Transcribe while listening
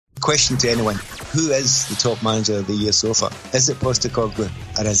Question to anyone: who is the top manager of the year so far? Is it Postecoglou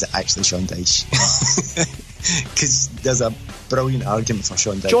or is it actually Sean Dyche? Because there's a brilliant argument for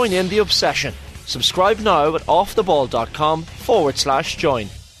Sean Dyche. Join in the obsession. Subscribe now at offtheball.com/join.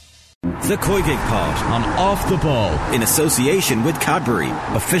 The COYGIG Pod on Off the Ball in association with Cadbury,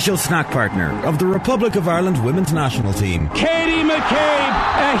 official snack partner of the Republic of Ireland women's national team. Katie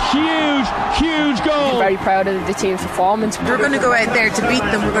McCabe, a huge goal. I'm very proud of the team's performance. We're going to go out there to beat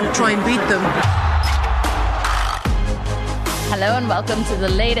them. We're going to try and beat them. Hello and welcome to the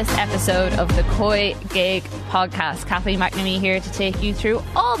latest episode of the COYGIG podcast. Kathleen McNamee here to take you through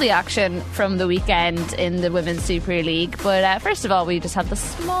all the action from the weekend in the Women's Super League. But first of all, we just have the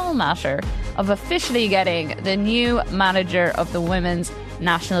small matter of officially getting the new manager of the women's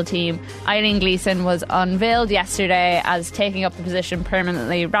national team. Eileen Gleeson was unveiled yesterday as taking up the position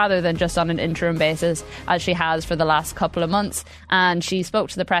permanently rather than just on an interim basis as she has for the last couple of months, and she spoke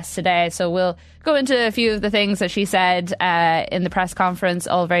to the press today, so we'll go into a few of the things that she said in the press conference,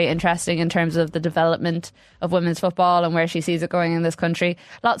 all very interesting in terms of the development of women's football and where she sees it going in this country.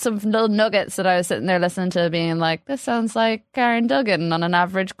 Lots of little nuggets that I was sitting there listening to being like, this sounds like Karen Duggan on an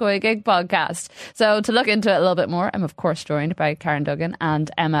average COYGIG podcast. So to look into it a little bit more, I'm of course joined by Karen Duggan and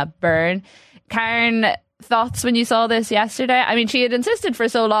Emma Byrne. Karen, thoughts when you saw this yesterday? I mean, she had insisted for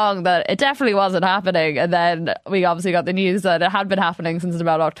so long that it definitely wasn't happening, and then we obviously got the news that it had been happening since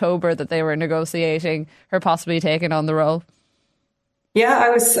about October, that they were negotiating her possibly taking on the role. Yeah, I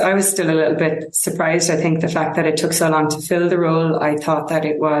was still a little bit surprised. I think the fact that it took so long to fill the role, I thought that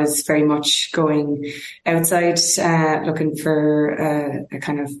it was very much going outside, looking for a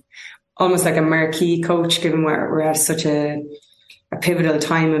kind of almost like a marquee coach, given we're at such a pivotal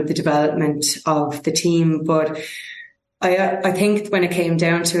time of the development of the team. But I think when it came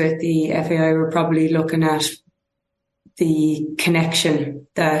down to it, the FAI were probably looking at the connection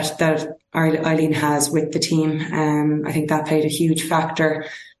that Eileen has with the team. I think that played a huge factor,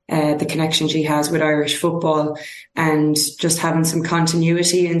 the connection she has with Irish football, and just having some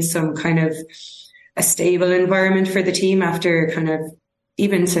continuity and some kind of a stable environment for the team after kind of,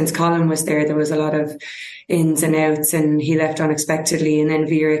 even since Colin was there was a lot of ins and outs, and he left unexpectedly, and then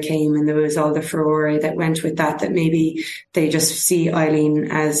Vera came and there was all the furore that went with that так they just see Eileen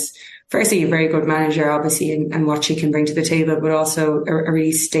as, firstly, a very good manager, obviously, and what she can bring to the table, but also a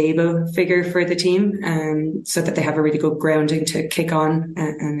really stable figure for the team, so that they have a really good grounding to kick on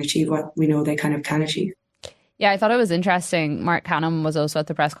and achieve what we know they kind of can achieve. Yeah, I thought it was interesting. Mark Canham was also at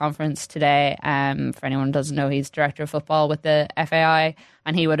the press conference today. For anyone who doesn't know, he's director of football with the FAI,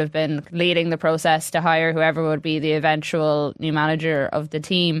 and he would have been leading the process to hire whoever would be the eventual new manager of the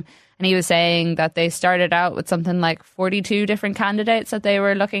team. And he was saying that they started out with something like 42 different candidates that they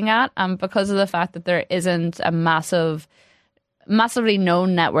were looking at. And because of the fact that there isn't a massively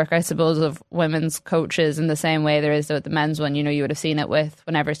known network, I suppose, of women's coaches in the same way there is with the men's one. You know, you would have seen it with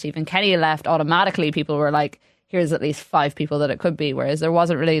whenever Stephen Kenny left, automatically people were like, here's at least 5 people that it could be, whereas there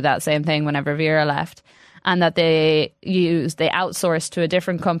wasn't really that same thing whenever Vera left. And that they outsourced to a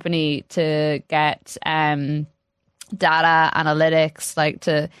different company to get data analytics, like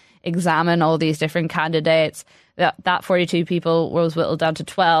to examine all these different candidates. That 42 people was whittled down to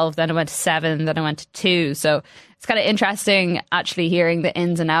 12, then it went to 7, then it went to 2. So it's kind of interesting actually hearing the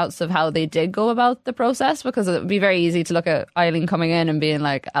ins and outs of how they did go about the process, because it would be very easy to look at Eileen coming in and being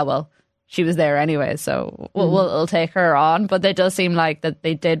like, oh, well, she was there anyway, so we'll take her on. But it does seem like that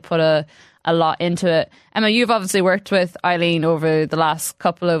they did put a lot into it. Emma, you've obviously worked with Eileen over the last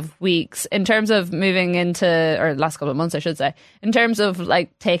couple of weeks in terms of moving into, or last couple of months, I should say, in terms of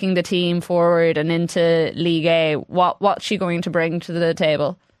like taking the team forward and into League A. What's she going to bring to the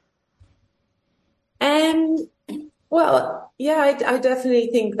table? Well, yeah, I definitely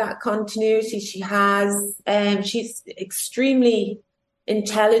think that continuity she has. She's extremely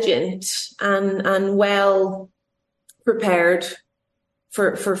intelligent and well prepared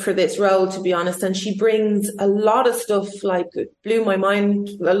for this role, to be honest. And she brings a lot of stuff, like, it blew my mind,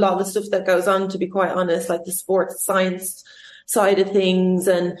 a lot of the stuff that goes on, to be quite honest, like the sports science side of things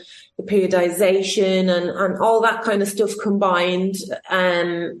and the periodization and all that kind of stuff combined.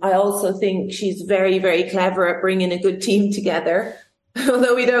 I also think she's very, very clever at bringing a good team together.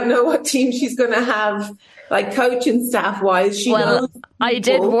 Although we don't know what team she's going to have, like coaching staff wise. I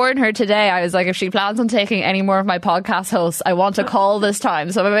did warn her today. I was like, if she plans on taking any more of my podcast hosts, I want a call this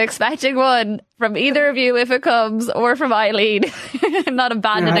time. So I'm expecting one from either of you if it comes, or from Eileen. I'm not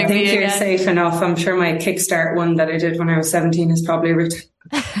abandoning me. I think you're safe enough. I'm sure my Kickstart one that I did when I was 17 is probably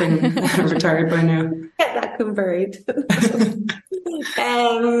retired by now. Get that converted.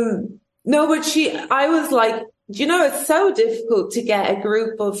 No, but I was like you know, it's so difficult to get a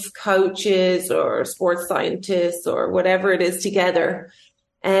group of coaches or sports scientists or whatever it is together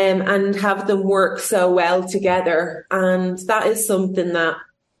and have them work so well together. And that is something that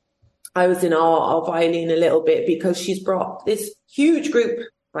I was in awe of Eileen a little bit, because she's brought this huge group,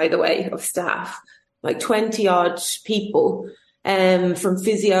 by the way, of staff, like 20 odd people, from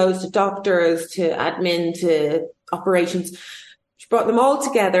physios to doctors to admin to operations. She brought them all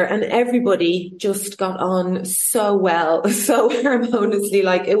together and everybody just got on so well, so harmoniously.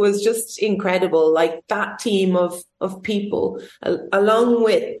 Like, it was just incredible. Like, that team of people, along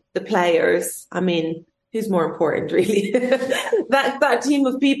with the players. I mean, who's more important, really? that team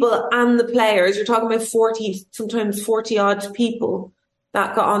of people and the players. You're talking about 40, sometimes 40 odd people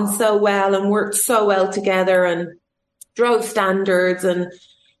that got on so well and worked so well together and drove standards. And,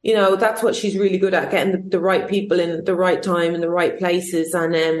 you know, that's what she's really good at, getting the right people in at the right time in the right places.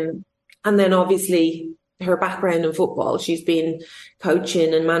 And then obviously her background in football, she's been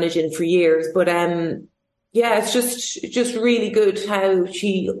coaching and managing for years. But yeah, it's just really good how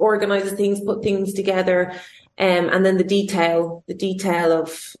she organises things, put things together. And then the detail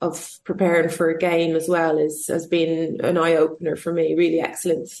of preparing for a game as well has been an eye opener for me. Really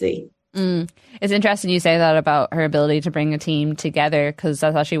excellent to see. It's interesting you say that about her ability to bring a team together, because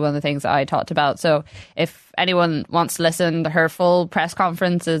that's actually one of the things that I talked about. So if anyone wants to listen to her full press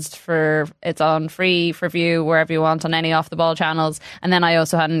conference, it's on free for view wherever you want on any Off the Ball channels. And then I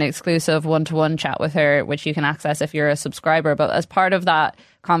also had an exclusive one-to-one chat with her, which you can access if you're a subscriber. But as part of that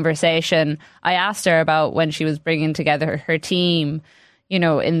conversation, I asked her about when she was bringing together her team, you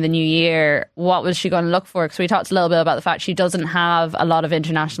know, in the new year, what was she going to look for? Because we talked a little bit about the fact she doesn't have a lot of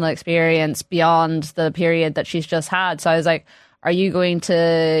international experience beyond the period that she's just had. So I was like, are you going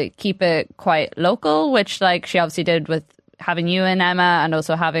to keep it quite local, which like she obviously did with having you and Emma and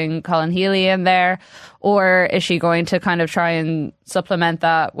also having Colin Healy in there? Or is she going to kind of try and supplement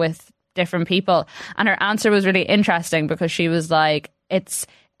that with different people? And her answer was really interesting, because she was like,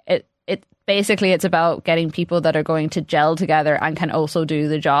 basically it's about getting people that are going to gel together and can also do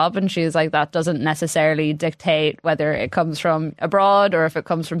the job. And she's like, that doesn't necessarily dictate whether it comes from abroad or if it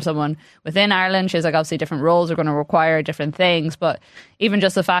comes from someone within Ireland. She's like, obviously different roles are going to require different things, but even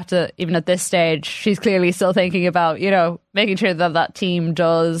just the fact that even at this stage, she's clearly still thinking about, you know, making sure that that team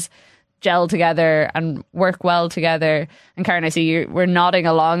does gel together and work well together. And Karen, I see you were nodding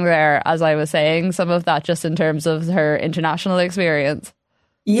along there as I was saying some of that, just in terms of her international experience.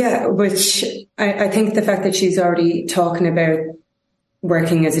 Yeah, which I think the fact that she's already talking about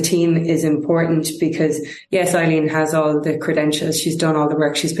working as a team is important, because yes, Eileen has all the credentials. She's done all the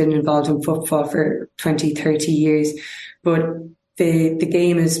work. She's been involved in football for 20, 30 years, but the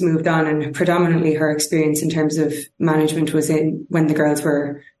game has moved on, and predominantly her experience in terms of management was in when the girls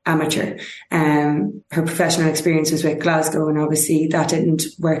were amateur. Her professional experience was with Glasgow, and obviously that didn't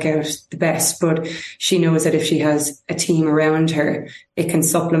work out the best, but she knows that if she has a team around her, it can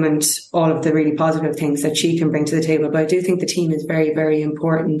supplement all of the really positive things that she can bring to the table. But I do think the team is very, very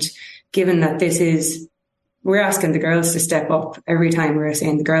important, given that we're asking the girls to step up every time. We're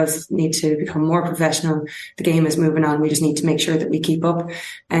saying the girls need to become more professional. The game is moving on. We just need to make sure that we keep up.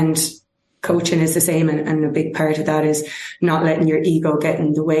 And coaching is the same. And a big part of that is not letting your ego get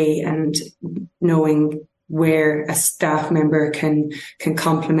in the way and knowing where a staff member can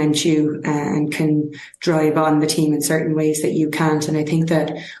complement you and can drive on the team in certain ways that you can't. And I think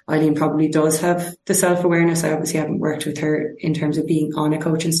that Eileen probably does have the self-awareness. I obviously haven't worked with her in terms of being on a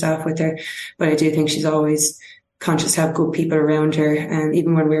coaching staff with her, but I do think she's always conscious to have good people around her. And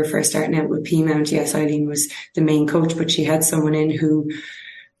even when we were first starting out with P-Mount, yes, Eileen was the main coach, but she had someone in who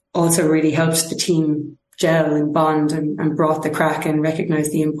also really helped the team gel and bond and brought the crack and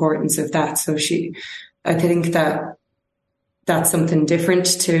recognised the importance of that. So I think that that's something different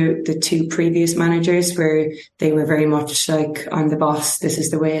to the two previous managers, where they were very much like, I'm the boss, this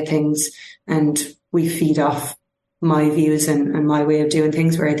is the way of things, and we feed off my views and my way of doing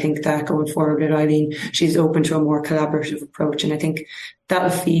things. Where I think that going forward with Eileen, she's open to a more collaborative approach, and I think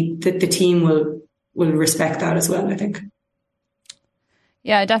that'll feed the team will respect that as well, I think.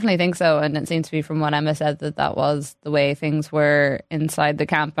 Yeah, I definitely think so. And it seems to be, from what Emma said, that was the way things were inside the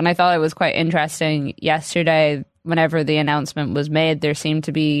camp. And I thought it was quite interesting yesterday, whenever the announcement was made, there seemed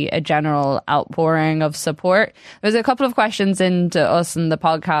to be a general outpouring of support. There's a couple of questions into us in the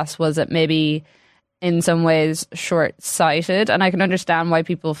podcast. Was it maybe in some ways short-sighted? And I can understand why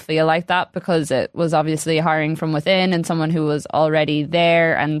people feel like that, because it was obviously hiring from within and someone who was already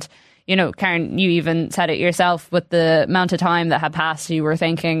there. And you know, Karen, you even said it yourself, with the amount of time that had passed, you were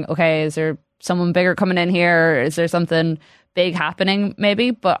thinking, okay, is there someone bigger coming in here? Is there something big happening maybe?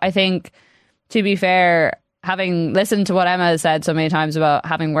 But I think, to be fair, having listened to what Emma has said so many times about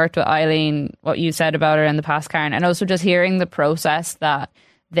having worked with Eileen, what you said about her in the past, Karen, and also just hearing the process that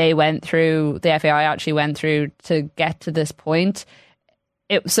they went through, the FAI actually went through to get to this point,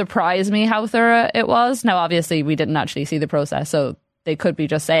 it surprised me how thorough it was. Now, obviously, we didn't actually see the process, so they could be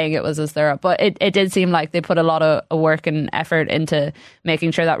just saying it was as thorough, but it did seem like they put a lot of work and effort into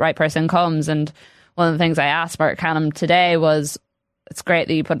making sure that right person comes. And one of the things I asked Mark Canham today was, it's great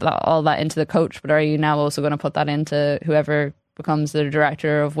that you put all that into the coach, but are you now also going to put that into whoever becomes the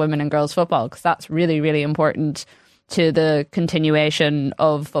director of women and girls football? Because that's really, really important to the continuation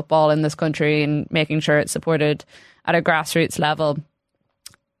of football in this country and making sure it's supported at a grassroots level.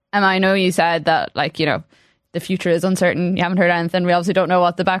 And I know you said that, like, you know, the future is uncertain. You haven't heard anything. We obviously don't know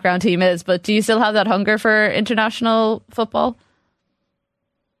what the background team is, but do you still have that hunger for international football?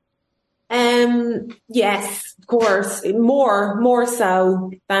 Yes, of course. More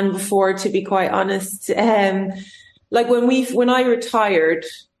so than before, to be quite honest. Like when I retired,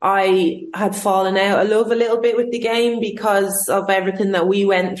 I had fallen out of love a little bit with the game because of everything that we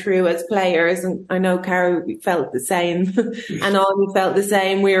went through as players. And I know Cara felt the same and Ollie felt the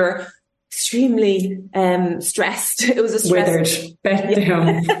same. We were extremely stressed. It was a stress. Withered, bent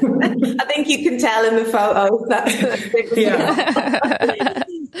down. I think you can tell in the photos that.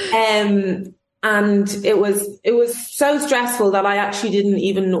 And it was so stressful that I actually didn't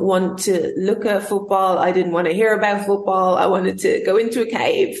even want to look at football. I didn't want to hear about football. I wanted to go into a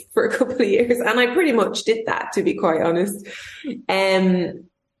cave for a couple of years, and I pretty much did that, to be quite honest. And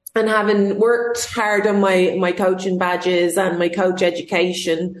having worked hard on my coaching badges and my coach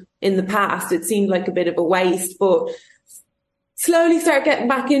education in the past, it seemed like a bit of a waste, but slowly started getting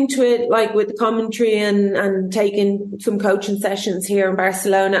back into it, like with the commentary and taking some coaching sessions here in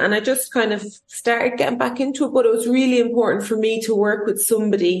Barcelona. And I just kind of started getting back into it. But it was really important for me to work with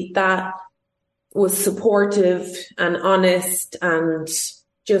somebody that was supportive and honest and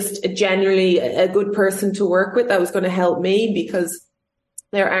just generally a good person to work with that was going to help me, because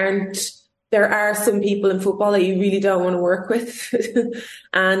there are some people in football that you really don't want to work with.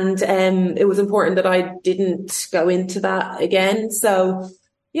 And it was important that I didn't go into that again. So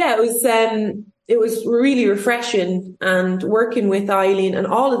yeah, it was really refreshing, and working with Eileen and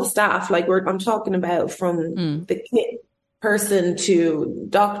all of the staff, like I'm talking about from the kit person to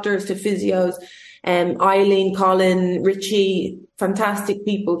doctors to physios, Eileen, Colin, Richie, fantastic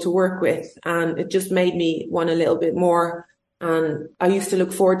people to work with. And it just made me want a little bit more. And I used to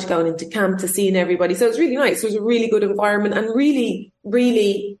look forward to going into camp to seeing everybody. So it was really nice. It was a really good environment and really,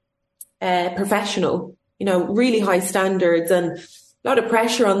 really professional, you know, really high standards and a lot of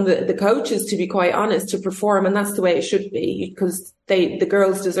pressure on the coaches, to be quite honest, to perform. And that's the way it should be, because the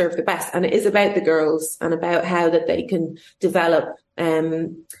girls deserve the best. And it is about the girls and about how that they can develop.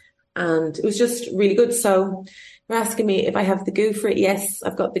 And it was just really good. So you're asking me if I have the goo for it. Yes,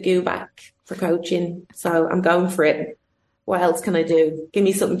 I've got the goo back for coaching. So I'm going for it. What else can I do? Give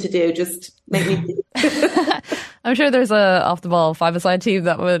me something to do. Just make me do. I'm sure there's a off the ball 5-a-side team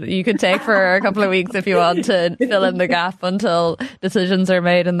that you could take for a couple of weeks if you want to fill in the gap until decisions are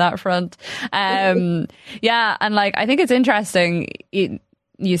made in that front. Yeah, and like I think it's interesting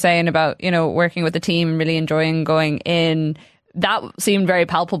you saying about, you know, working with the team and really enjoying going in. That seemed very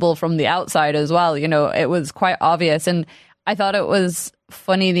palpable from the outside as well. You know, it was quite obvious, and I thought it was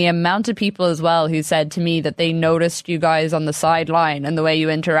funny the amount of people as well who said to me that they noticed you guys on the sideline and the way you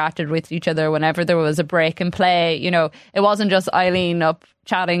interacted with each other whenever there was a break in play. You know, it wasn't just Eileen up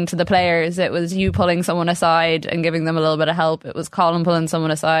chatting to the players, it was you pulling someone aside and giving them a little bit of help. It was Colin pulling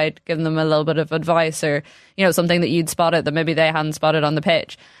someone aside, giving them a little bit of advice, or, you know, something that you'd spotted that maybe they hadn't spotted on the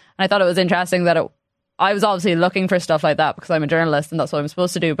pitch. And I thought it was interesting that I was obviously looking for stuff like that because I'm a journalist and that's what I'm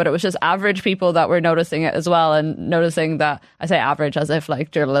supposed to do, but it was just average people that were noticing it as well, and noticing that, I say average as if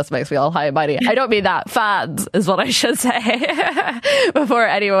like journalists makes me all high and mighty. I don't mean that. Fans is what I should say before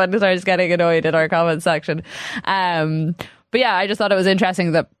anyone starts getting annoyed in our comment section. But yeah, I just thought it was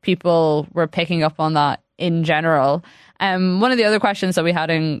interesting that people were picking up on that in general. One of the other questions that we had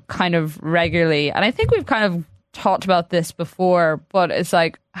in kind of regularly, and I think we've kind of talked about this before, but it's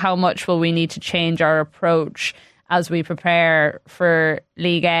like, how much will we need to change our approach as we prepare for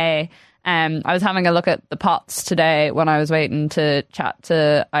League A? I was having a look at the pots today when I was waiting to chat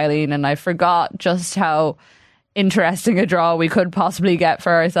to Eileen, and I forgot just how interesting a draw we could possibly get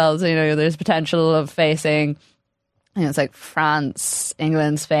for ourselves. You know, there's potential of facing, you know, it's like France,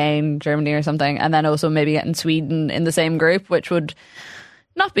 England, Spain, Germany or something, and then also maybe getting Sweden in the same group, which would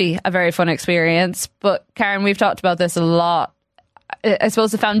not be a very fun experience. But Karen, we've talked about this a lot. I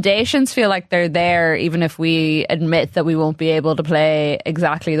suppose the foundations feel like they're there, even if we admit that we won't be able to play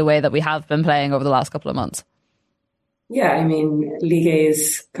exactly the way that we have been playing over the last couple of months. Yeah, I mean, Ligue A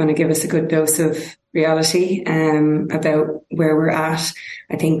is going to give us a good dose of reality about where we're at.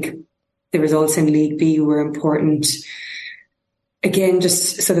 I think the results in League B were important, again,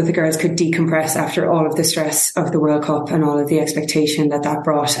 just so that the girls could decompress after all of the stress of the World Cup and all of the expectation that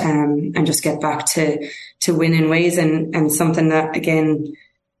brought, and just get back to winning ways, and something that, again,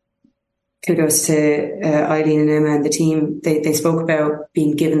 kudos to Eileen and Emma and the team. They spoke about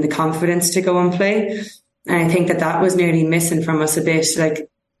being given the confidence to go and play. And I think that was nearly missing from us a bit. Like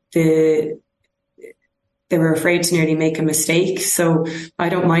they were afraid to nearly make a mistake. So I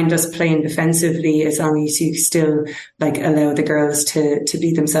don't mind us playing defensively as long as you still like allow the girls to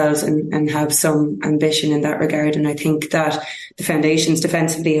be themselves and have some ambition in that regard. And I think that the foundations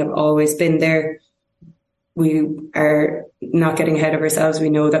defensively have always been there. We are not getting ahead of ourselves.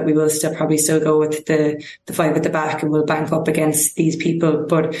 We know that we will probably still go with the five at the back and we'll bank up against these people.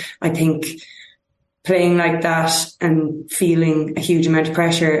 But I think playing like that and feeling a huge amount of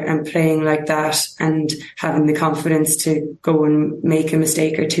pressure and playing like that and having the confidence to go and make a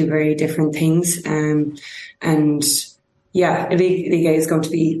mistake are two very different things. And yeah, Ligue A is going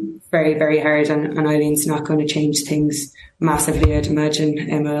to be very, very hard, and Eileen's not going to change things massively, I'd imagine.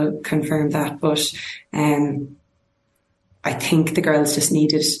 Emma confirmed that. But I think the girls just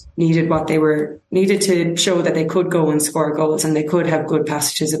needed what they needed to show that they could go and score goals and they could have good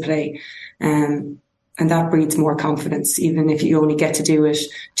passages of play. And that breeds more confidence. Even if you only get to do it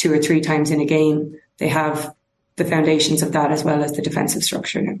 2 or 3 times in a game, they have the foundations of that as well as the defensive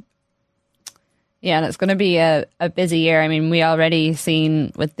structure now. Yeah, and it's going to be a busy year. I mean, we already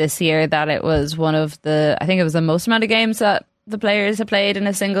seen with this year that it was one of the, I think it was the most amount of games that the players have played in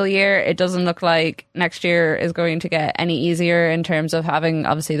a single year. It doesn't look like next year is going to get any easier in terms of having,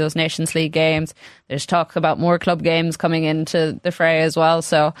 obviously, those Nations League games. There's talk about more club games coming into the fray as well.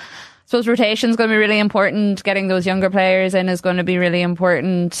 So I suppose rotation is going to be really important. Getting those younger players in is going to be really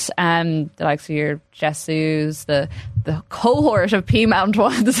important. The likes of your Jesus, the cohort of P-Mount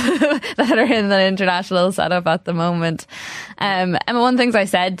ones that are in the international setup at the moment. And one of the things I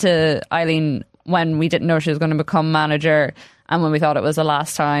said to Eileen when we didn't know she was going to become manager and when we thought it was the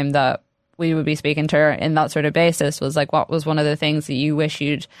last time that we would be speaking to her in that sort of basis was like, what was one of the things that you wish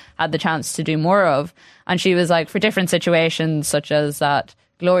you'd had the chance to do more of? And she was like, for different situations such as that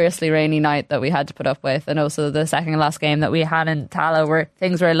gloriously rainy night that we had to put up with, and also the second last game that we had in Tala where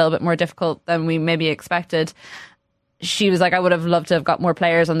things were a little bit more difficult than we maybe expected. She was like, I would have loved to have got more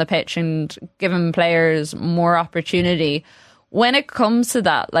players on the pitch and given players more opportunity. When it comes to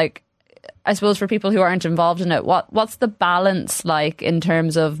that, like, I suppose for people who aren't involved in it, what's the balance like in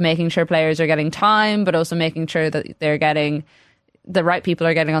terms of making sure players are getting time, but also making sure that they're getting the right people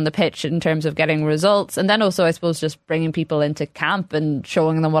are getting on the pitch in terms of getting results, and then also I suppose just bringing people into camp and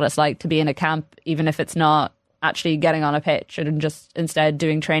showing them what it's like to be in a camp, even if it's not actually getting on a pitch, and just instead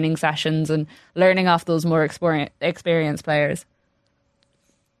doing training sessions and learning off those more experienced players.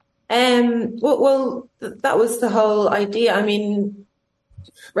 Well, that was the whole idea. I mean,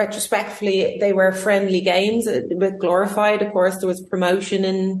 retrospectively, they were friendly games, a bit glorified. Of course, there was promotion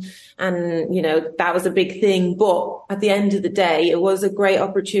and you know, that was a big thing. But at the end of the day, it was a great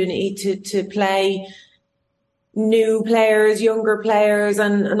opportunity to play new players, younger players.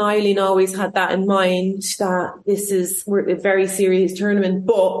 And Eileen always had that in mind, that we're a very serious tournament,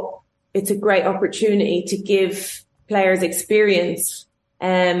 but it's a great opportunity to give players experience. You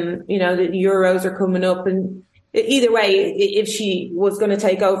know, the Euros are coming up, and either way, if she was going to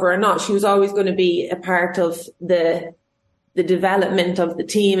take over or not, she was always going to be a part of the development of the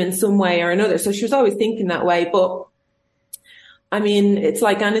team in some way or another. So she was always thinking that way. But I mean, it's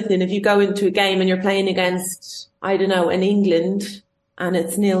like anything. If you go into a game and you're playing against, I don't know, an England and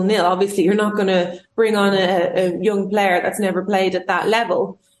it's 0-0, obviously you're not going to bring on a young player that's never played at that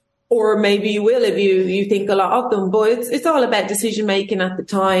level. Or maybe you will if you think a lot of them. But it's all about decision making at the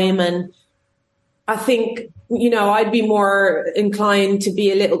time. And I think, you know, I'd be more inclined to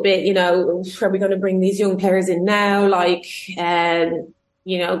be a little bit, you know, are we going to bring these young players in now? Like,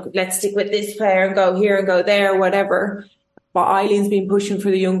 you know, let's stick with this player and go here and go there, whatever. But Eileen's been pushing for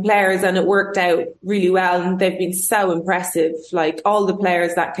the young players and it worked out really well. And they've been so impressive. Like all the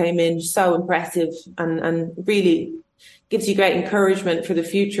players that came in, so impressive and really gives you great encouragement for the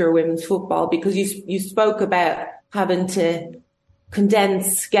future of women's football, because you spoke about having to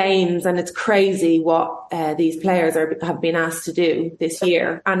condense games, and it's crazy what these players have been asked to do this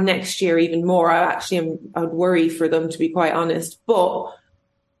year and next year even more. I'd worry for them, to be quite honest. But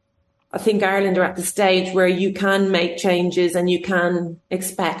I think Ireland are at the stage where you can make changes and you can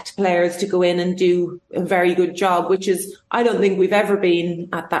expect players to go in and do a very good job, which is, I don't think we've ever been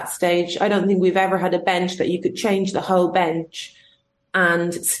at that stage. I don't think we've ever had a bench that you could change the whole bench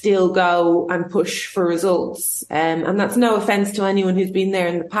and still go and push for results. And that's no offence to anyone who's been there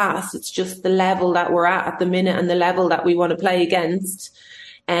in the past. It's just the level that we're at the minute and the level that we want to play against.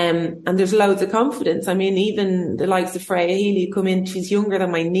 And there's loads of confidence. I mean, even the likes of Freya Healy come in, she's younger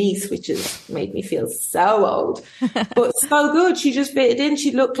than my niece, which has made me feel so old, but so good. She just fitted in.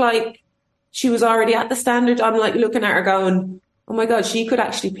 She looked like she was already at the standard. I'm like looking at her going, oh my God, she could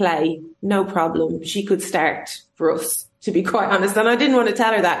actually play. No problem. She could start for us, to be quite honest. And I didn't want to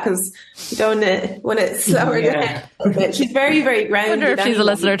tell her that because you don't want to slow her down a bit. She's very, very grounded. I wonder if she's a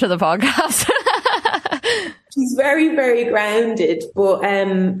listener to the podcast. She's very, very grounded, but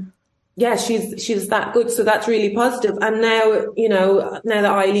yeah, she's that good. So that's really positive. And now, now that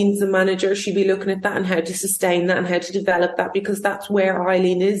Eileen's the manager, she'll be looking at that and how to sustain that and how to develop that, because that's where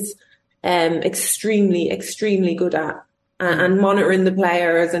Eileen is extremely, extremely good at, and monitoring the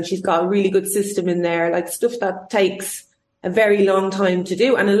players. And she's got a really good system in there, like stuff that takes a very long time to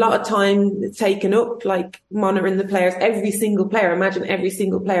do, and a lot of time taken up, like monitoring the players, every single player. Imagine every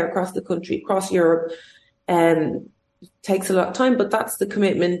single player across the country, across Europe. Takes a lot of time, but that's the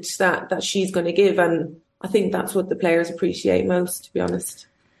commitment that she's going to give, and I think that's what the players appreciate most, to be honest.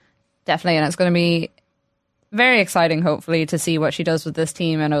 Definitely, and it's going to be very exciting, hopefully, to see what she does with this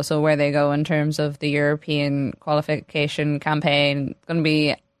team and also where they go in terms of the European qualification campaign. It's going to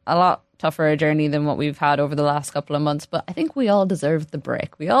be a lot tougher a journey than what we've had over the last couple of months, but I think we all deserve the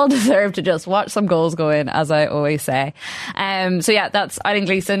break. We all deserve to just watch some goals go in, as I always say. So yeah, that's Eileen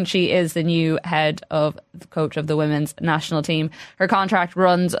Gleeson. She is the new head of the coach of the women's national team. Her contract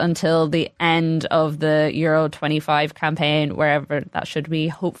runs until the end of the Euro 25 campaign, wherever that should be.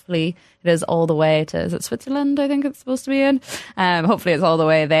 Hopefully it is all the way to, is it Switzerland? I think it's supposed to be in. Hopefully it's all the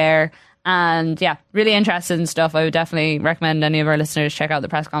way there. And yeah, really interesting stuff. I would definitely recommend any of our listeners check out the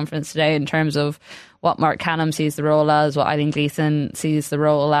press conference today in terms of what Mark Canham sees the role as, what Eileen Gleeson sees the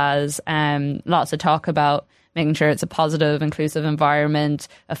role as. Lots of talk about making sure it's a positive, inclusive environment,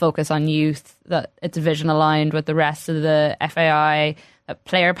 a focus on youth, that it's vision aligned with the rest of the FAI, that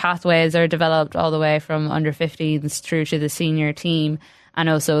player pathways are developed all the way from under 15s through to the senior team. And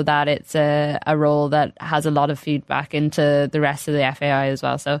also that it's a role that has a lot of feedback into the rest of the FAI as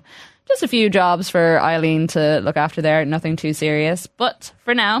well. So just a few jobs for Eileen to look after there, nothing too serious. But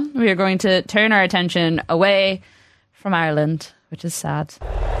for now, we are going to turn our attention away from Ireland, which is sad.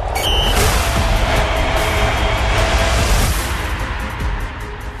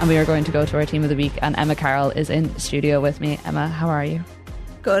 And we are going to go to our team of the week, and Emma Carroll is in studio with me. Emma, how are you?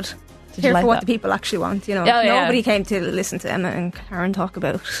 Good. Here for what the people actually want, Nobody came to listen to Emma and Karen talk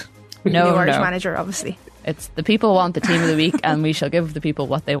about the Irish manager, obviously. It's the people want the team of the week, and we shall give the people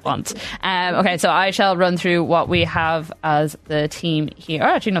what they want. Okay, so I shall run through what we have as the team here. Oh,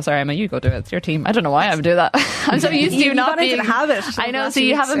 actually, no, sorry, Emma, you go do it. It's your team. I don't know why I would do that. I'm so used to not being... You got into the habit. I know, so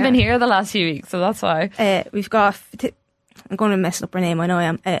you haven't been here the last few weeks, so that's why. We've got... I'm going to mess up her name, I know I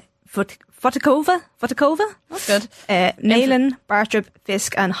am. Fotikova? That's good. Naylan, Bartrup,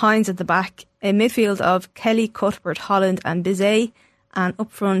 Fisk and Hines at the back. A midfield of Kelly, Cuthbert, Holland and Bizet. And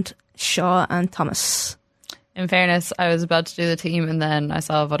up front, Shaw and Thomas. In fairness, I was about to do the team and then I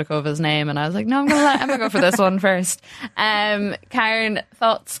saw Vodikova's name and I was like, no, I'm going to let Emma go for this one first. Karen,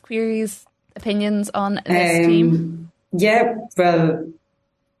 thoughts, queries, opinions on this team? Yeah, well,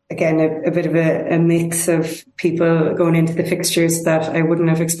 again, a bit of a mix of people going into the fixtures that I wouldn't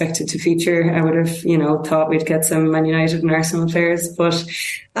have expected to feature. I would have, thought we'd get some Man United and Arsenal players, but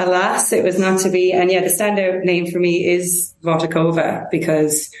alas, it was not to be. And yeah, the standout name for me is Vodikova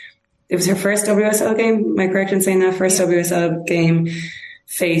because it was her first WSL game. Am I correct in saying that? First WSL game,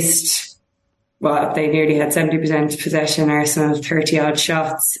 faced, they nearly had 70% possession, Arsenal 30 odd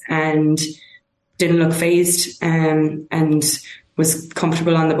shots, and didn't look phased, and was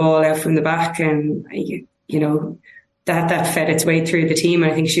comfortable on the ball out from the back. And, that fed its way through the team.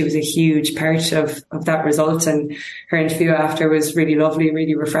 I think she was a huge part of that result. And her interview after was really lovely,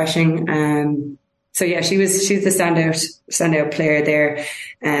 really refreshing. So yeah, she was the standout player there.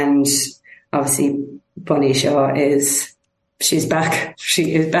 And obviously Bunny Shaw she's back.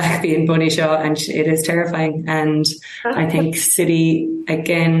 She is back being Bunny Shaw, and it is terrifying. And I think City,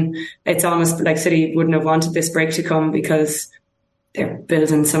 again, it's almost like City wouldn't have wanted this break to come because they're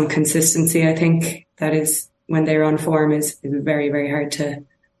building some consistency. I think that is, when they're on form, is very, very hard to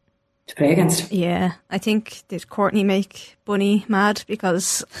play against. Yeah, I think, did Courtney make Bunny mad?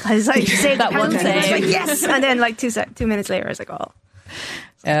 Because as I say that one thing, like, yes, and then like 2 minutes later I was like, oh.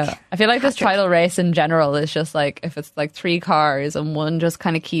 Yeah, I feel like this title race in general is just like, if it's like 3 cars and one just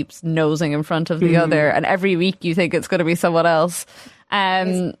kind of keeps nosing in front of the other, and every week you think it's going to be someone else.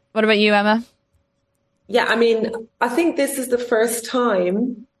 What about you, Emma? Yeah, I mean, I think this is the first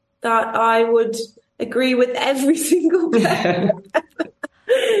time that I would agree with every single player.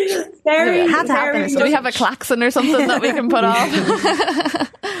 Do we have a klaxon or something that we can put off?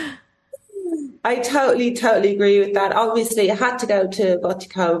 I totally agree with that. Obviously, I had to go to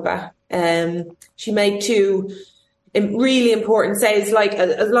Botikova. She made 2 really important saves, like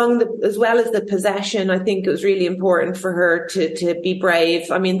as well as the possession. I think it was really important for her to be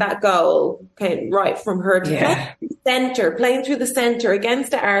brave. I mean, that goal came right from her to playing through the centre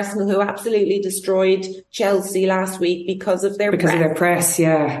against Arsenal, who absolutely destroyed Chelsea last week because of their press.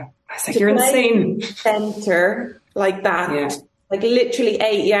 Yeah, I was like, you're insane. Centre like that. Yeah. Like literally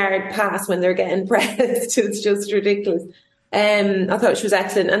 8-yard pass when they're getting pressed. It's just ridiculous. I thought she was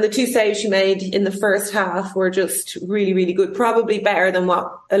excellent. And the 2 saves she made in the first half were just really, really good. Probably better than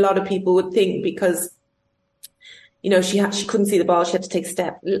what a lot of people would think, because, you know, she couldn't see the ball. She had to take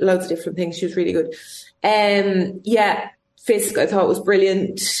loads of different things. She was really good. Fisk, I thought, was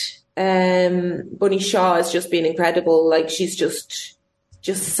brilliant. Bunny Shaw has just been incredible. Like, she's just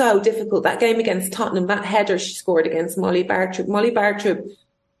so difficult. That game against Tottenham, that header she scored against Molly Bartrop,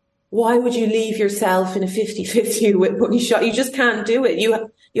 why would you leave yourself in a 50-50 with Bunny Shaw? You just can't do it.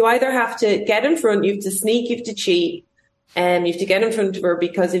 You either have to get in front, you have to sneak, you have to cheat, and you have to get in front of her,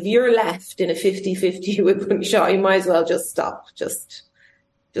 because if you're left in a 50-50 with Bunny Shaw, you might as well just stop. Just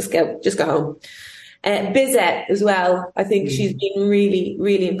go home. Bizet as well. I think she's been really,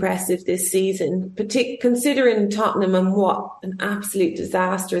 really impressive this season, considering Tottenham and what an absolute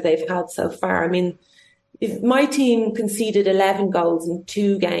disaster they've had so far. I mean, if my team conceded 11 goals in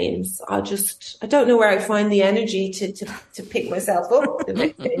 2 games, I don't know where I find the energy to pick myself up,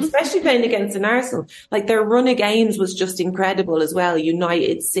 especially playing against an Arsenal. Like, their run of games was just incredible as well.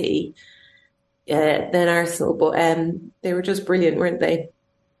 United, City, then Arsenal, but they were just brilliant, weren't they?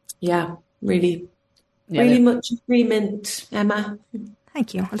 Yeah, really. Yeah, really much agreement, Emma.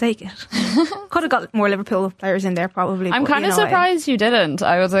 Thank you. I'll take it. Could have got more Liverpool players in there, probably. I'm kind of surprised you didn't.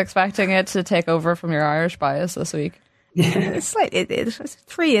 I was expecting it to take over from your Irish bias this week. It's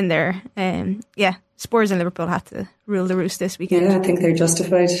 3 in there. Spurs and Liverpool had to rule the roost this weekend. Yeah, I think they're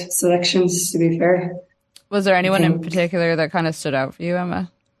justified selections, to be fair. Was there anyone in particular that kind of stood out for you,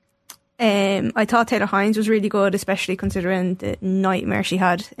 Emma? I thought Taylor Hines was really good, especially considering the nightmare she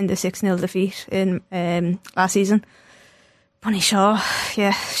had in the 6-0 defeat in last season. Bunny Shaw,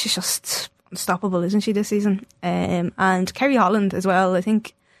 yeah, she's just unstoppable, isn't she, this season? And Kerry Holland as well. I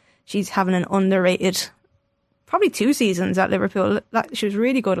think she's having an underrated, probably 2 seasons at Liverpool. She was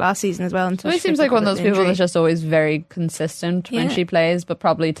really good last season as well. So it seems like one of those people that's just always very consistent when she plays, but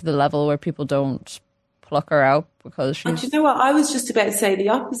probably to the level where people don't pluck her out because she's... Do you know what? I was just about to say the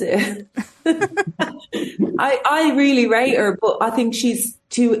opposite. I really rate her, but I think she's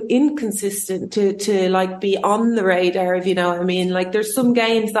too inconsistent to like be on the radar, if you know what I mean. Like, there's some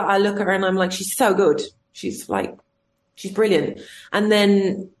games that I look at her and I'm like, she's so good. She's brilliant. And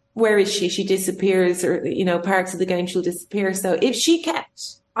then where is she? She disappears, or, you know, parts of the game she'll disappear. So if she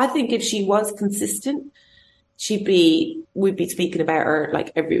was consistent, we'd be speaking about her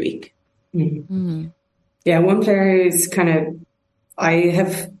like every week. Mm-hmm. Yeah, one player who's I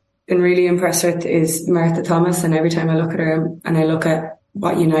have been really impressed with is Martha Thomas, and every time I look at her and I look at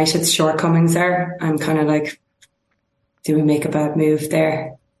what United's shortcomings are, I'm kind of like, do we make a bad move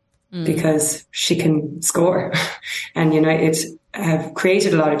there? Because she can score. And United have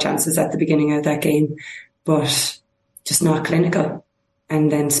created a lot of chances at the beginning of that game, but just not clinical.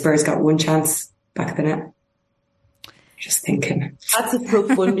 And then Spurs got 1 chance back at the net. Just thinking. That's a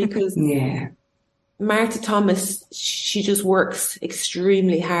tough one, because yeah, Martha Thomas, she just works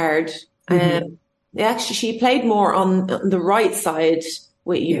extremely hard. Actually, she played more on the right side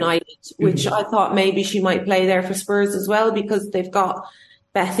with United, which I thought maybe she might play there for Spurs as well, because they've got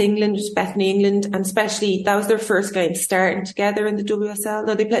Bethany England, and especially that was their first game starting together in the WSL.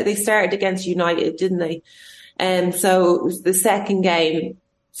 No, they started against United, didn't they? So it was the second game.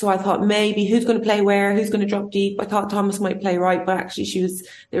 So I thought maybe who's going to play where, who's going to drop deep. I thought Thomas might play right, but actually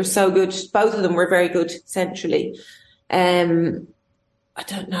they were so good. Both of them were very good centrally. I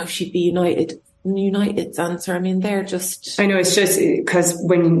don't know if she'd be United's answer. I mean, they're just... I know, it's just because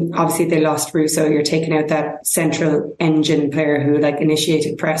when obviously they lost Russo, you're taking out that central engine player who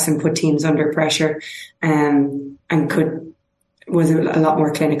initiated press and put teams under pressure, and was a lot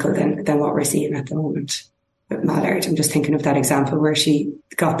more clinical than what we're seeing at the moment. But Mallard, I'm just thinking of that example where she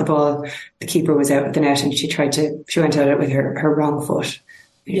got the ball, the keeper was out of the net, and she went at it with her wrong foot.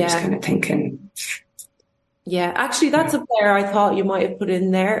 You're just kind of thinking. Yeah, actually, that's a player I thought you might have put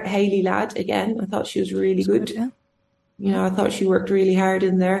in there. Hayley Ladd, again. I thought she was really good. Yeah. You know, I thought she worked really hard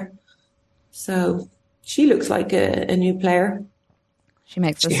in there. So she looks like a new player. She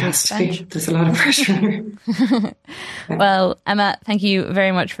makes this week's bench. There's a lot of pressure on her. Well, Emma, thank you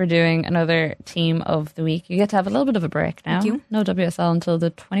very much for doing another Team of the Week. You get to have a little bit of a break now. Thank you. No WSL until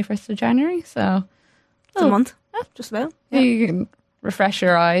the 21st of January, so it's a month. Yeah, just about. Yeah. You can refresh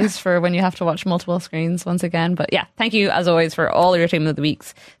your eyes for when you have to watch multiple screens once again. But yeah, thank you as always for all your Team of the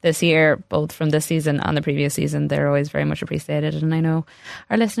Weeks this year, both from this season and the previous season. They're always very much appreciated, and I know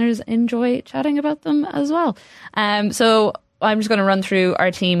our listeners enjoy chatting about them as well. So I'm just going to run through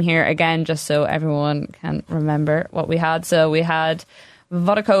our team here again, just so everyone can remember what we had. So we had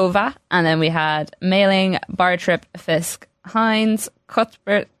Vodakova, and then we had Mailing, Bartrip, Fisk, Hines,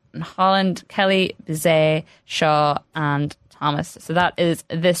 Cuthbert, Holland, Kelly, Bizet, Shaw, and Thomas. So that is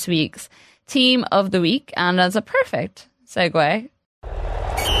this week's Team of the Week, and as a perfect segue,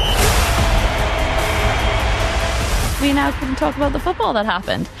 we now can talk about the football that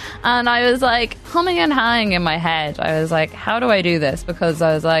happened. And I was like humming and hawing in my head. I was like, how do I do this? Because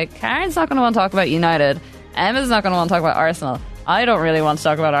I was like, Karen's not going to want to talk about United. Emma's not going to want to talk about Arsenal. I don't really want to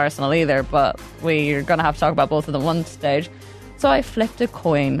talk about Arsenal either, but we're going to have to talk about both of them one stage. So I flipped a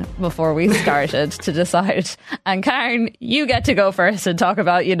coin before we started to decide. And Karen, you get to go first and talk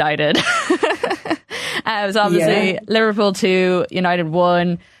about United. It was obviously Liverpool 2, United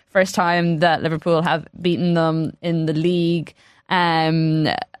 1. First time that Liverpool have beaten them in the league.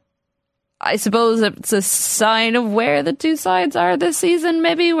 I suppose it's a sign of where the two sides are this season,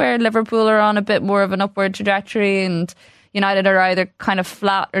 maybe, where Liverpool are on a bit more of an upward trajectory and United are either kind of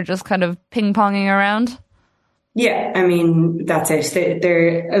flat or just kind of ping-ponging around. Yeah, I mean, that's it.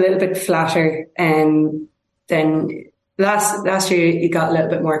 They're a little bit flatter than last year. You got a little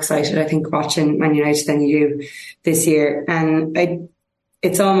bit more excited, I think, watching Man United than you do this year. And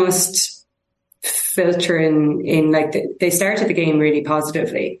it's almost filtering in, like they started the game really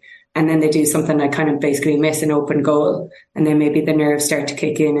positively, and then they do something like kind of basically miss an open goal, and then maybe the nerves start to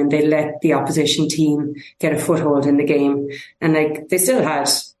kick in and they let the opposition team get a foothold in the game. And like they still had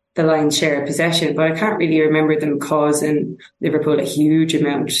the lion's share of possession, but I can't really remember them causing Liverpool a huge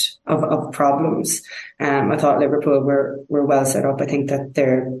amount of problems. I thought Liverpool were well set up. I think that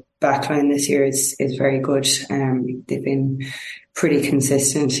their backline this year is very good. They've been pretty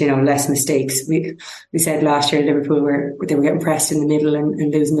consistent, less mistakes. We said last year Liverpool were getting pressed in the middle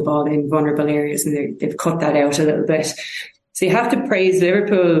and losing the ball in vulnerable areas, and they've cut that out a little bit. So you have to praise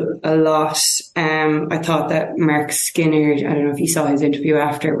Liverpool a lot. I thought that Mark Skinner, I don't know if you saw his interview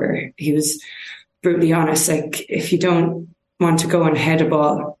after, where he was brutally honest. Like, if you don't want to go and head a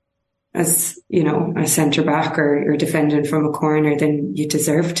ball as, a centre back or you're defending from a corner, then you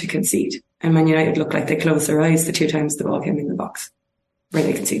deserve to concede. And Man United looked like they closed their eyes the two times the ball came in the box where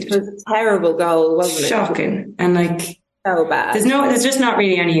they conceded. It was a terrible goal, wasn't it? Shocking. And so bad. There's just not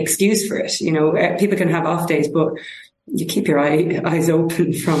really any excuse for it. People can have off days, but you keep your eyes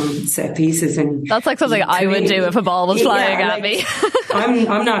open from set pieces, and that's like something I would do if a ball was flying at me.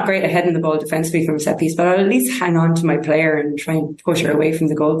 I'm not great at heading the ball defensively from a set piece, but I'll at least hang on to my player and try and push her away from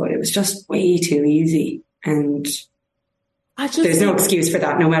the goal. But it was just way too easy, and there's no excuse for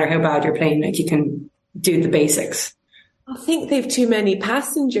that. No matter how bad you're playing, you can do the basics. I think they've too many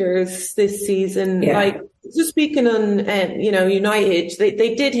passengers this season. Yeah. Just speaking on, United,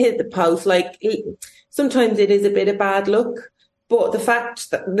 they did hit the post. Sometimes it is a bit of bad luck, but the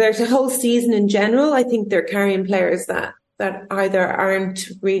fact that there's a whole season in general, I think they're carrying players that either aren't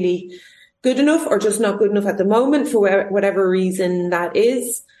really good enough or just not good enough at the moment for whatever reason that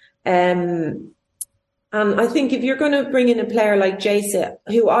is. And I think if you're going to bring in a player like Jace,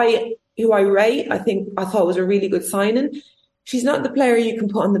 who I rate, I thought was a really good signing. She's not the player you can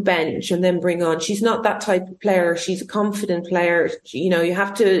put on the bench and then bring on. She's not that type of player. She's a confident player. You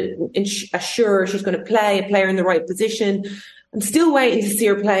have to assure she's going to play a player in the right position. I'm still waiting to see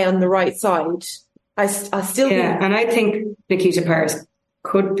her play on the right side. I still think. And I think Nikita Paris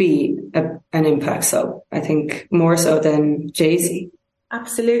could be an impact sub. I think more so than Jay-Z.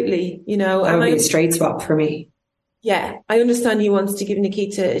 Absolutely. That would be a straight swap for me. Yeah, I understand he wants to give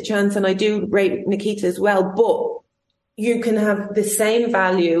Nikita a chance, and I do rate Nikita as well, but you can have the same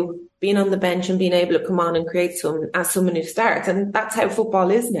value being on the bench and being able to come on and create as someone who starts. And that's how football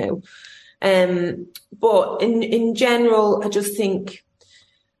is now. But in general, I just think,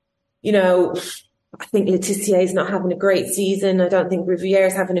 I think Laetitia is not having a great season. I don't think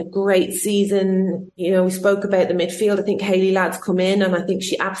Riviere's having a great season. You know, we spoke about the midfield. I think Hayley Ladd's come in, and I think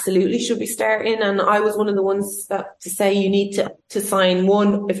she absolutely should be starting. And I was one of the ones to say you need to sign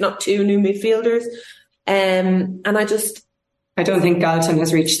one, if not two, new midfielders. And I don't think Galton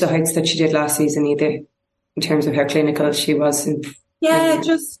has reached the heights that she did last season either, in terms of how clinical she was. Yeah,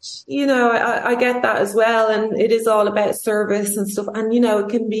 just, you know, I get that as well. And it is all about service and stuff. And, you know,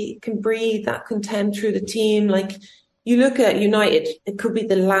 it can breathe that contempt through the team. Like, you look at United, it could be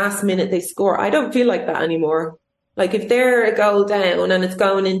the last minute they score. I don't feel like that anymore. Like, if they're a goal down and it's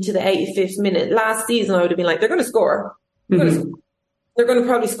going into the 85th minute, last season I would have been like, they're going to score. They're going to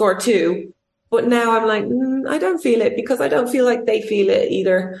probably score two. But now I'm like, I don't feel it, because I don't feel like they feel it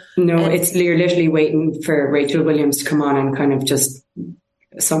either. No, you're literally waiting for Rachel Williams to come on and kind of just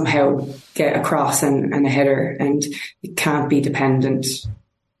somehow get a cross and a header, and you can't be dependent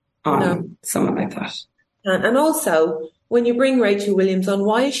on someone like that. And also, when you bring Rachel Williams on,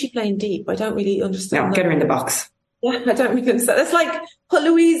 why is she playing deep? I don't really understand. No, get her in the box. Yeah, I don't really understand. It's like put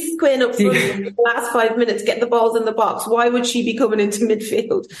Louise Quinn up front in the last 5 minutes, get the balls in the box. Why would she be coming into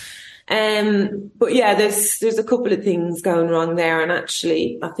midfield? But yeah, there's a couple of things going wrong there, and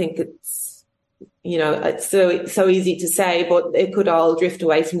actually I think it's, you know, it's so easy to say, but it could all drift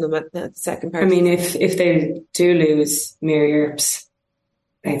away from them at the second part. I mean, if they do lose Mary Earps,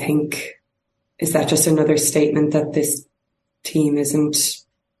 I think, is that just another statement that this team isn't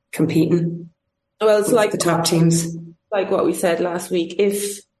competing? Well, it's like the top teams, like what we said last week.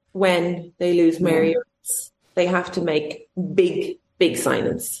 When they lose Mary Earps, they have to make big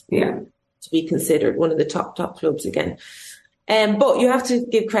signings, to be considered one of the top clubs again. But you have to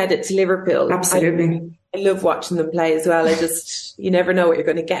give credit to Liverpool. Absolutely. I love watching them play as well. You never know what you're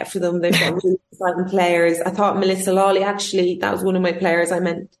going to get for them. They've got really exciting players. I thought Melissa Lawley, actually, that was one of my players I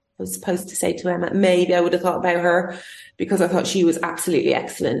was supposed to say to Emma, maybe I would have thought about her, because I thought she was absolutely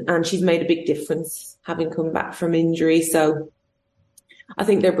excellent, and she's made a big difference having come back from injury. So I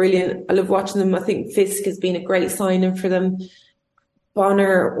think they're brilliant. I love watching them. I think Fisk has been a great signing for them.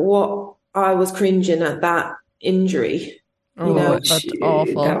 Bonner, what I was cringing at that injury. You know, that's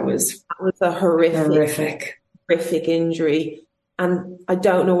awful. That was a horrific injury. And I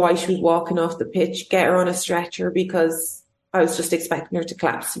don't know why she was walking off the pitch. Get her on a stretcher, because I was just expecting her to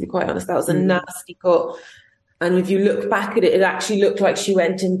collapse, to be quite honest. That was a nasty cut. And if you look back at it, it actually looked like she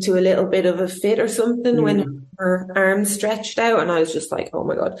went into a little bit of a fit or something when her arms stretched out. And I was just like, oh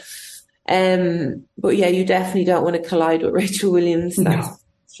my God. But yeah, you definitely don't want to collide with Rachel Williams. That's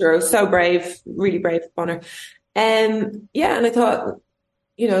sure. So brave, really brave Bonner. And I thought,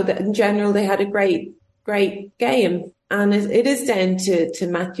 you know, that in general they had a great game. And it is down to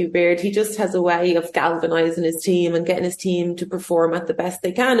Matthew Beard. He just has a way of galvanising his team and getting his team to perform at the best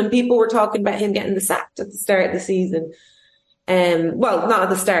they can. And people were talking about him getting the sacked at the start of the season. Well, not at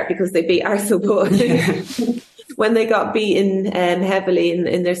the start, because they beat Arsenal, but when they got beaten heavily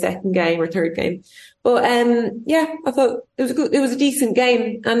in their second game or third game. But I thought it was a decent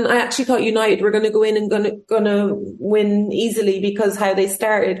game, and I actually thought United were going to go in and going to win easily, because how they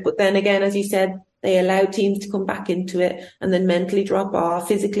started. But then again, as you said, they allowed teams to come back into it and then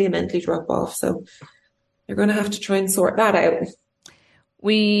physically and mentally drop off. So they're going to have to try and sort that out.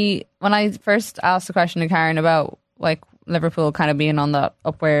 When I first asked the question to Karen about like Liverpool kind of being on the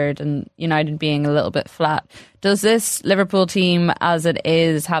upward and United being a little bit flat, does this Liverpool team as it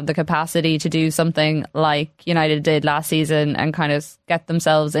is have the capacity to do something like United did last season and kind of get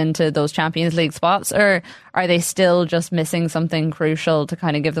themselves into those Champions League spots, or are they still just missing something crucial to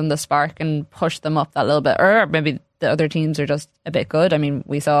kind of give them the spark and push them up that little bit? Or maybe the other teams are just a bit good. I mean,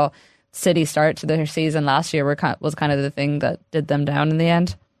 we saw City start to their season last year was kind of the thing that did them down in the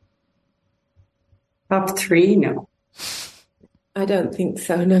end. Top three, no. I don't think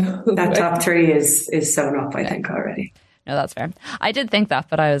so, no. That top three is sewn up, I think, already. No, that's fair. I did think that,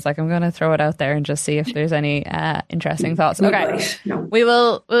 but I was like, I'm going to throw it out there and just see if there's any interesting thoughts. Okay, right. No.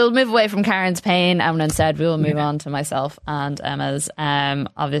 We'll move away from Karen's pain, and instead we will move on to myself and Emma's.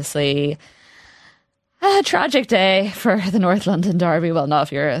 Obviously, a tragic day for the North London derby. Well, not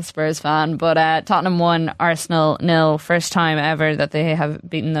if you're a Spurs fan, but Tottenham won, Arsenal 0. First time ever that they have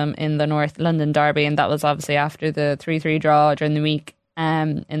beaten them in the North London derby, and that was obviously after the 3-3 draw during the week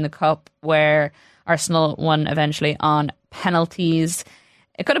in the Cup, where Arsenal won eventually on penalties.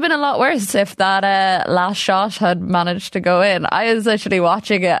 It could have been a lot worse if that last shot had managed to go in. I was actually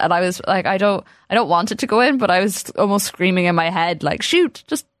watching it and I was like, I don't want it to go in, but I was almost screaming in my head, like, shoot,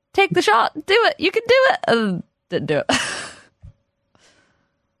 just take the shot, do it, you can do it, and didn't do it.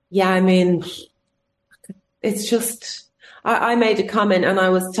 Yeah, I mean, it's just, I made a comment and I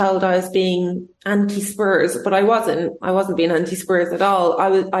was told I was being anti-Spurs, but I wasn't. I wasn't being anti-Spurs at all.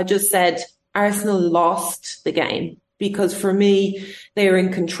 I just said Arsenal lost the game because for me, they were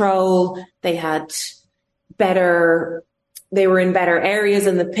in control. They were in better areas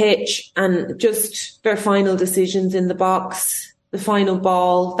in the pitch, and just their final decisions in the box, the final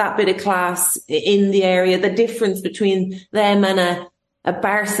ball, that bit of class in the area. The difference between them and a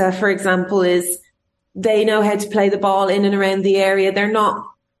Barca, for example, is they know how to play the ball in and around the area. They're not,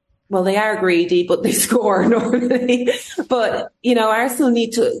 well, they are greedy, but they score normally. But, Arsenal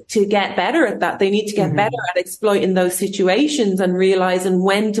need to get better at that. They need to get better at exploiting those situations and realising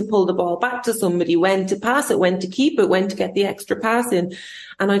when to pull the ball back to somebody, when to pass it, when to keep it, when to get the extra pass in.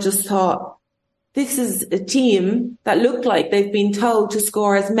 And I just thought, this is a team that looked like they've been told to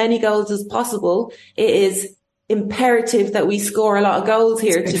score as many goals as possible. It is imperative that we score a lot of goals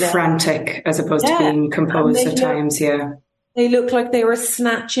here today. Frantic as opposed to being composed at times, They looked like they were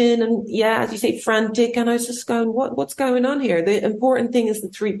snatching and, as you say, frantic. And I was just going, what's going on here? The important thing is the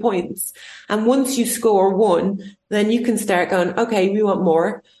 3 points. And once you score one, then you can start going, okay, we want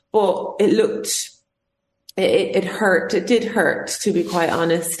more. But it hurt. It did hurt, to be quite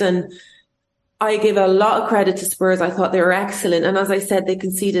honest. And I give a lot of credit to Spurs. I thought they were excellent. And as I said, they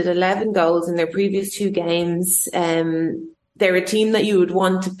conceded 11 goals in their previous 2 games. They're a team that you would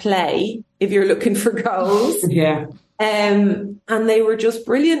want to play if you're looking for goals. And they were just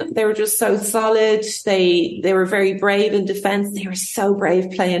brilliant. They were just so solid. They were very brave in defence. They were so brave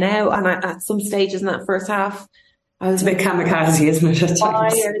playing out. And at some stages in that first half, I was a bit kamikaze, isn't it? Why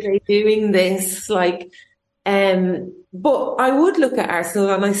are they doing this? But I would look at Arsenal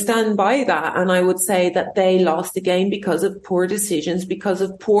and I stand by that. And I would say that they lost the game because of poor decisions, because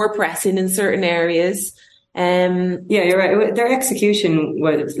of poor pressing in certain areas. You're right. Their execution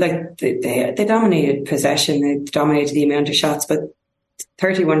was they dominated possession. They dominated the amount of shots, but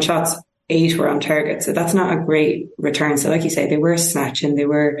 31 shots, 8 were on target. So that's not a great return. So like you say, they were snatching, they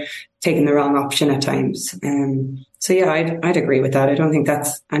were taking the wrong option at times. I'd agree with that. I don't think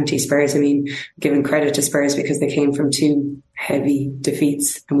that's anti-Spurs. I mean, giving credit to Spurs because they came from 2 heavy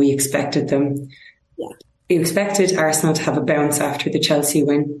defeats and we expected them. Yeah. We expected Arsenal to have a bounce after the Chelsea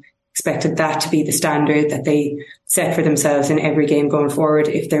win. Expected that to be the standard that they set for themselves in every game going forward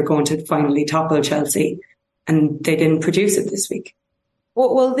if they're going to finally topple Chelsea. And they didn't produce it this week.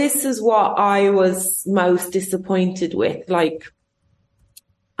 Well, this is what I was most disappointed with.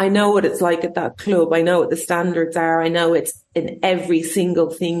 I know what it's like at that club. I know what the standards are. I know it's in every single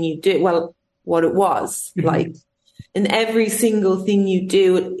thing you do. Well, what it was in every single thing you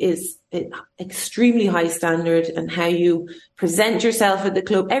do is extremely high standard, and how you present yourself at the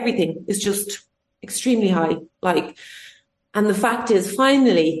club. Everything is just extremely high. And the fact is,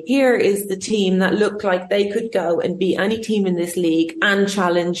 finally, here is the team that looked like they could go and beat any team in this league and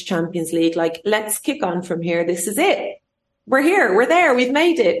challenge Champions League. Let's kick on from here. This is it. We're here. We're there. We've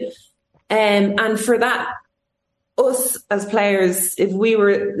made it. And for that, us as players, if we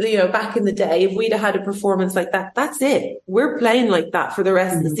were, back in the day, if we'd have had a performance like that, that's it. We're playing like that for the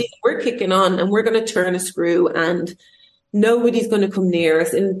rest of the season. We're kicking on and we're going to turn a screw and nobody's going to come near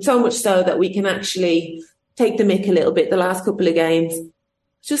us. And so much so that we can actually take the mick a little bit the last couple of games.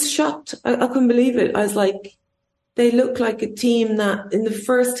 Just shocked. I couldn't believe it. I was like, they look like a team that in the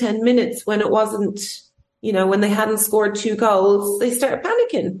first 10 minutes when it wasn't, when they hadn't scored 2 goals, they started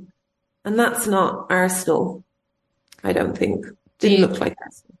panicking. And that's not Arsenal, I don't think. Didn't look like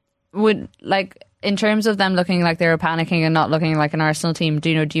Arsenal. In terms of them looking like they were panicking and not looking like an Arsenal team,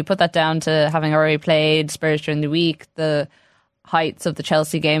 do you put that down to having already played Spurs during the week, the heights of the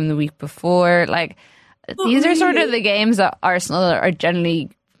Chelsea game the week before? These are sort of the games that Arsenal are generally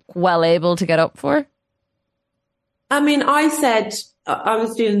well able to get up for. I mean, I said, I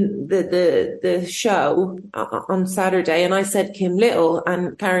was doing the show on Saturday and I said Kim Little,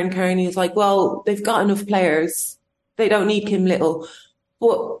 and Karen Kearney was like, well, they've got enough players. They don't need Kim Little.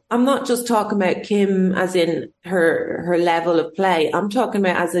 But I'm not just talking about Kim as in her level of play. I'm talking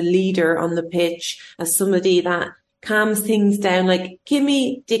about as a leader on the pitch, as somebody that calms things down.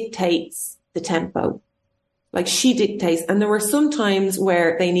 Kimmy dictates the tempo. She dictates. And there were some times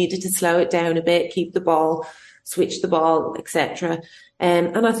where they needed to slow it down a bit, keep the ball, switch the ball, etc.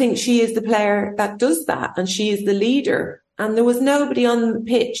 And I think she is the player that does that, and she is the leader. And there was nobody on the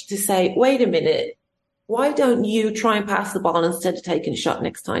pitch to say, wait a minute, why don't you try and pass the ball instead of taking a shot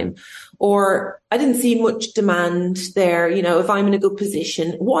next time? Or I didn't see much demand there. If I'm in a good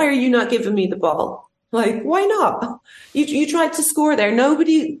position, why are you not giving me the ball? Why not? You tried to score there.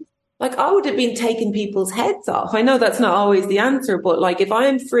 Nobody, I would have been taking people's heads off. I know that's not always the answer, but if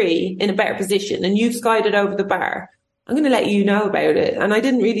I'm free in a better position and you've skied it over the bar I'm going to let you know about it. And I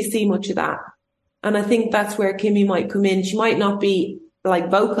didn't really see much of that. And I think that's where Kimmy might come in. She might not be like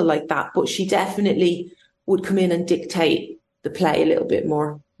vocal like that, but she definitely would come in and dictate the play a little bit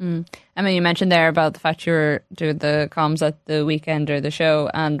more. I mean, you mentioned there about the fact you were doing the comms at the weekend or the show,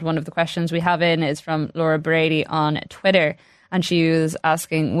 and one of the questions we have in is from Laura Brady on Twitter, and she was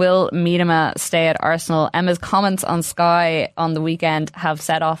asking, will Miedema stay at Arsenal? Emma's comments on Sky on the weekend have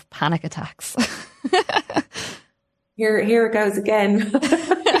set off panic attacks. Here it goes again.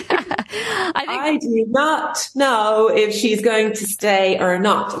 I do not know if she's going to stay or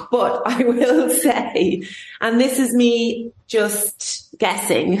not, but I will say, and this is me just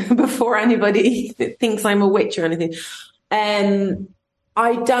guessing before anybody thinks I'm a witch or anything. I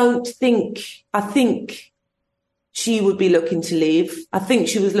think she would be looking to leave. I think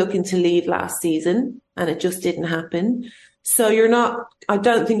she was looking to leave last season and it just didn't happen. So I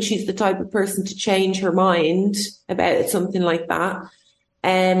don't think she's the type of person to change her mind about something like that.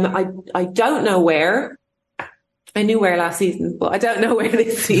 I don't know where. I knew where last season, but I don't know where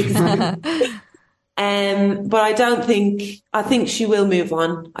this season. But I think she will move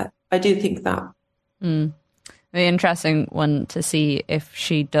on. I do think that. The interesting one to see if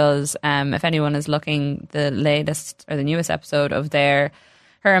she does. If anyone is looking, the latest or the newest episode of her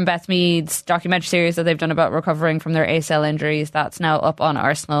and Beth Mead's documentary series that they've done about recovering from their ACL injuries, that's now up on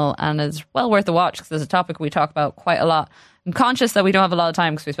Arsenal and is well worth a watch because there's a topic we talk about quite a lot. I'm conscious that we don't have a lot of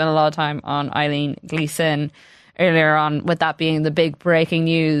time because we spent a lot of time on Eileen Gleeson earlier on, with that being the big breaking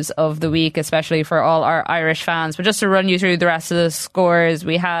news of the week, especially for all our Irish fans. But just to run you through the rest of the scores,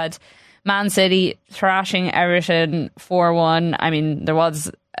 we had Man City thrashing Everton 4-1. I mean, there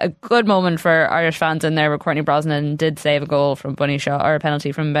was a good moment for Irish fans in there where Courtney Brosnan did save a goal from Bunny Shaw, or a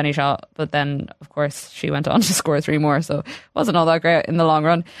penalty from Benny Shaw, but then of course she went on to score 3 more, so it wasn't all that great in the long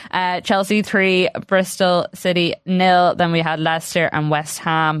run. Chelsea 3, Bristol City 0. Then we had Leicester and West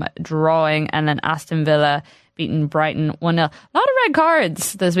Ham drawing, and then Aston Villa beating Brighton 1-0. A lot of red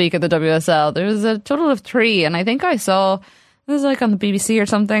cards this week at the WSL. There was a total of 3, and I think I saw, it was like on the BBC or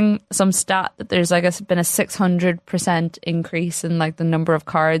something, some stat that there's been a 600% increase in the number of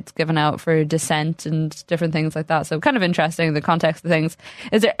cards given out for dissent and different things like that. So kind of interesting in the context of things.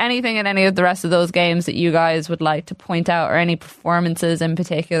 Is there anything in any of the rest of those games that you guys would like to point out, or any performances in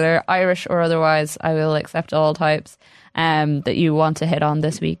particular, Irish or otherwise? I will accept all types, that you want to hit on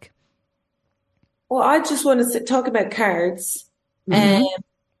this week. Well, I just want to talk about cards.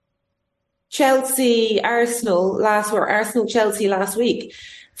 Chelsea, Arsenal Chelsea last week.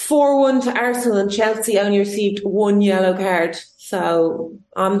 4-1 to Arsenal, and Chelsea only received 1 yellow card. So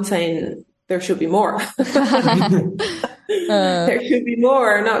I'm saying there should be more. There should be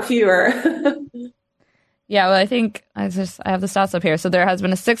more, not fewer. Yeah, well, I think I have the stats up here. So there has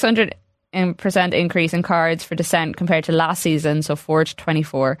been a 600% increase in cards for dissent compared to last season, so 4 to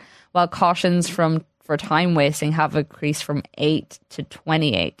 24, while cautions for time wasting have increased from 8 to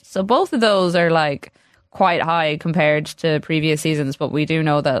 28. So both of those are quite high compared to previous seasons, but we do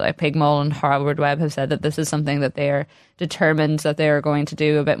know that Pigmole and Howard Webb have said that this is something that they are determined that they are going to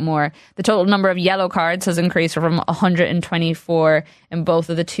do a bit more. The total number of yellow cards has increased from 124 in both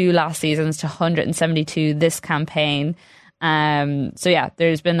of the 2 last seasons to 172 this campaign. So yeah,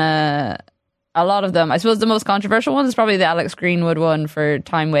 there's been a lot of them. I suppose the most controversial one is probably the Alex Greenwood one for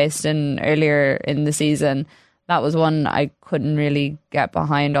time wasting earlier in the season. That was one I couldn't really get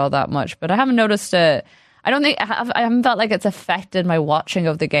behind all that much, but I haven't noticed it. I haven't felt like it's affected my watching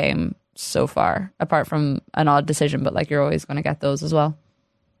of the game so far, apart from an odd decision, but you're always going to get those as well.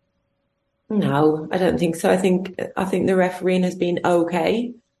 No, I don't think so. I think the refereeing has been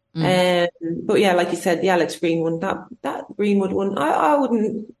okay. But yeah, like you said, the Alex Greenwood one, that Greenwood one, I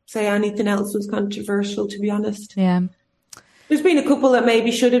wouldn't say anything else was controversial, to be honest. Yeah. There's been a couple that maybe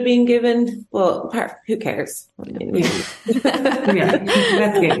should have been given, but who cares? I mean, let's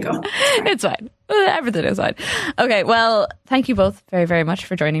get it going. It's fine. Everything is fine. Okay, well, thank you both very, very much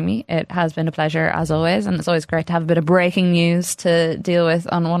for joining me. It has been a pleasure as always, and it's always great to have a bit of breaking news to deal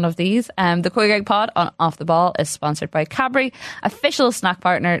with on one of these. The COYGIG Pod on Off the Ball is sponsored by Cadbury, official snack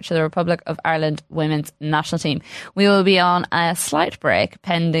partner to the Republic of Ireland women's national team. We will be on a slight break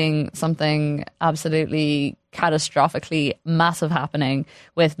pending something absolutely catastrophically massive happening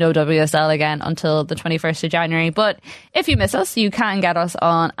with no WSL again until the 21st of January. But if you miss us, you can get us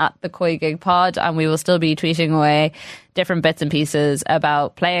on at the COYGIG Pod, and we will still be tweeting away different bits and pieces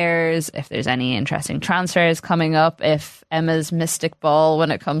about players, if there's any interesting transfers coming up, if Emma's mystic ball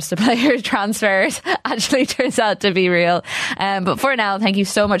when it comes to player transfers actually turns out to be real. But for now, thank you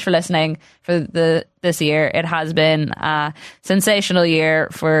so much for listening for this year. It has been a sensational year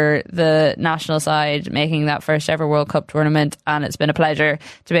for the national side, making that first ever World Cup tournament, and it's been a pleasure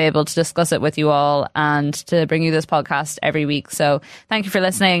to be able to discuss it with you all and to bring you this podcast every week. So thank you for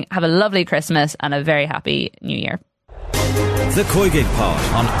listening. Have a lovely Christmas and a very happy New Year. The COYGIG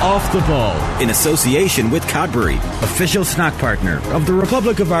Pod on Off the Ball, in association with Cadbury, official snack partner of the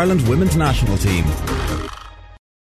Republic of Ireland women's national team.